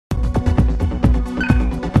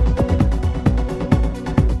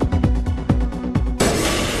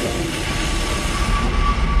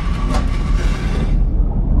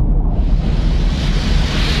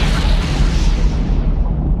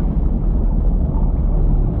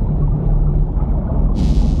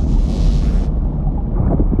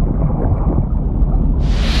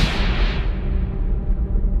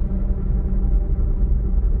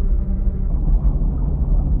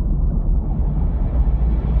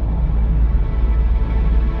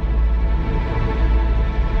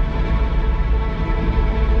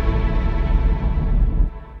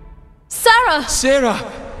Sarah! Sarah!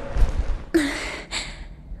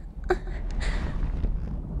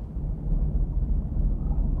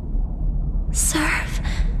 Serve.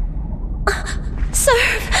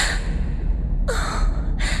 Serve!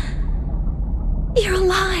 You're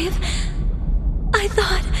alive. I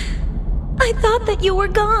thought that you were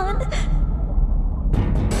gone.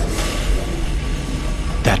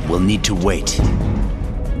 That will need to wait.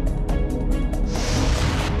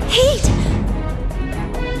 Heat!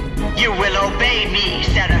 You will obey me,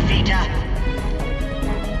 Seraphita.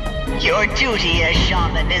 Your duty as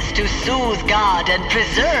shaman is to soothe God and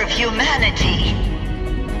preserve humanity.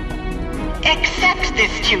 Accept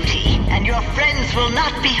this duty, and your friends will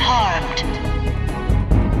not be harmed.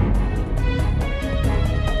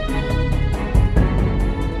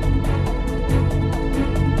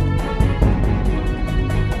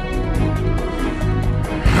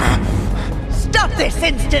 Stop this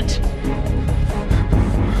instant!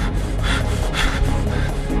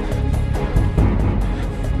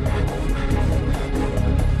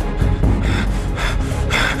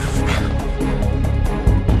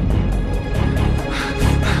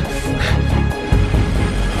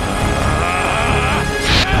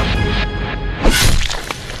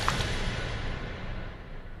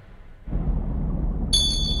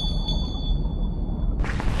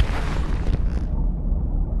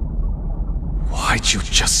 Why'd you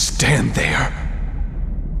just stand there?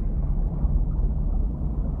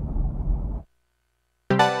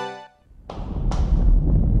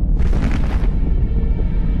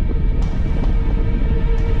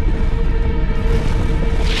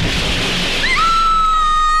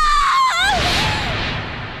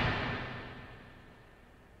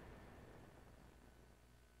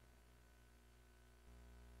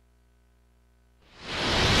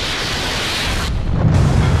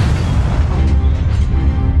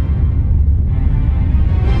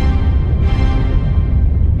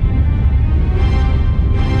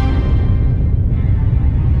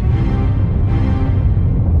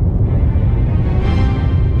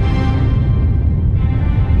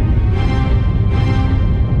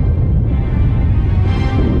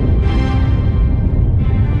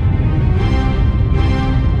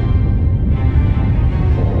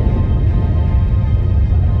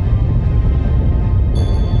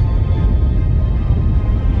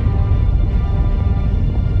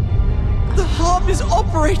 Is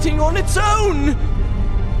operating on its own!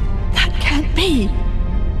 That can't be.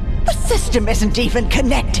 The system isn't even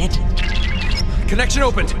connected. Connection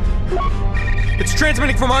opened. It's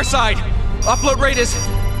transmitting from our side. Upload rate is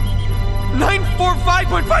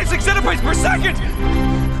 945.56 zettabytes per second!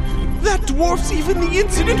 That dwarfs even the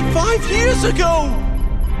incident 5 years ago!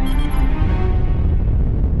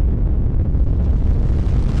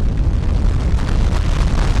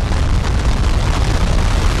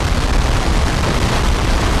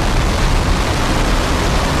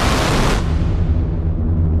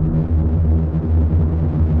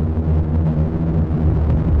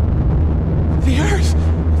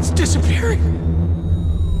 Disappearing.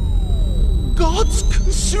 God's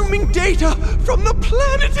consuming data from the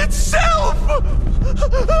planet itself!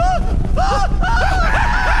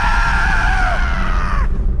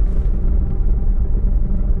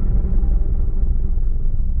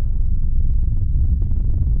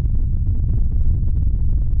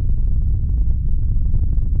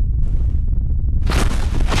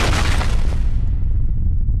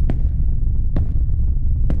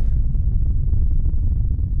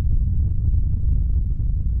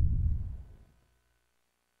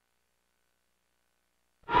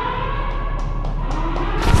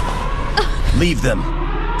 Leave them.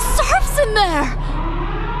 Surf's in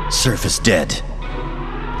there! Surf is dead.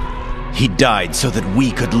 He died so that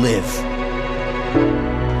we could live.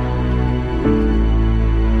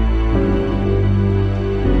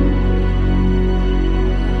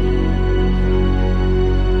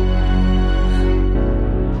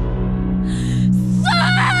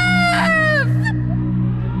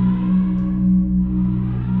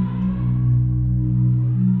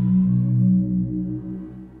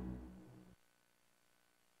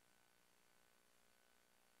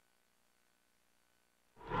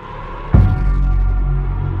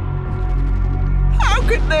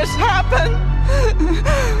 This happen?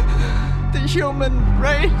 The human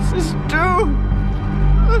race is doomed.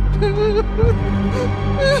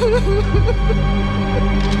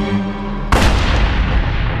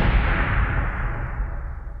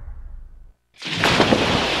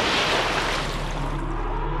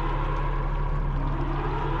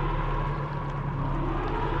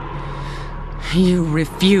 You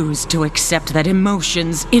refuse to accept that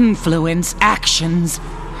emotions influence actions.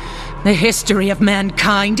 The history of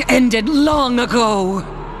mankind ended long ago.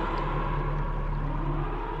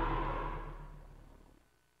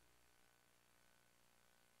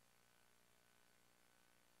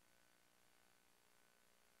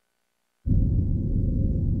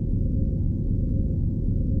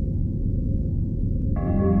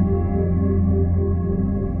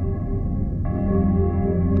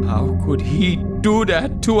 How could he do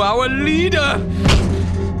that to our leader?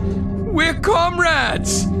 We're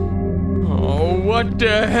comrades! Oh, what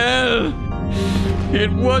the hell?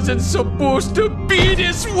 It wasn't supposed to be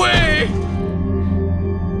this way!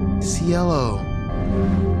 Cielo.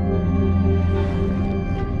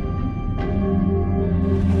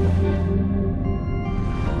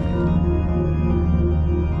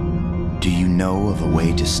 Do you know of a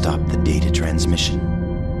way to stop the data transmission?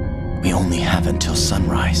 We only have until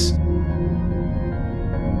sunrise.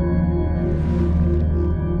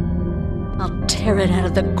 I'll tear it out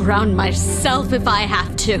of the ground myself if I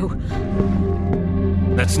have to.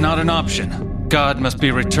 That's not an option. God must be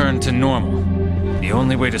returned to normal. The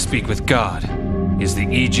only way to speak with God is the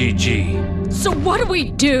EGG. So what do we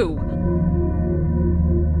do?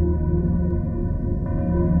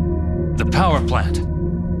 The power plant.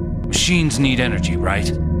 Machines need energy, right?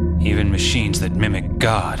 Even machines that mimic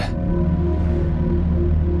God.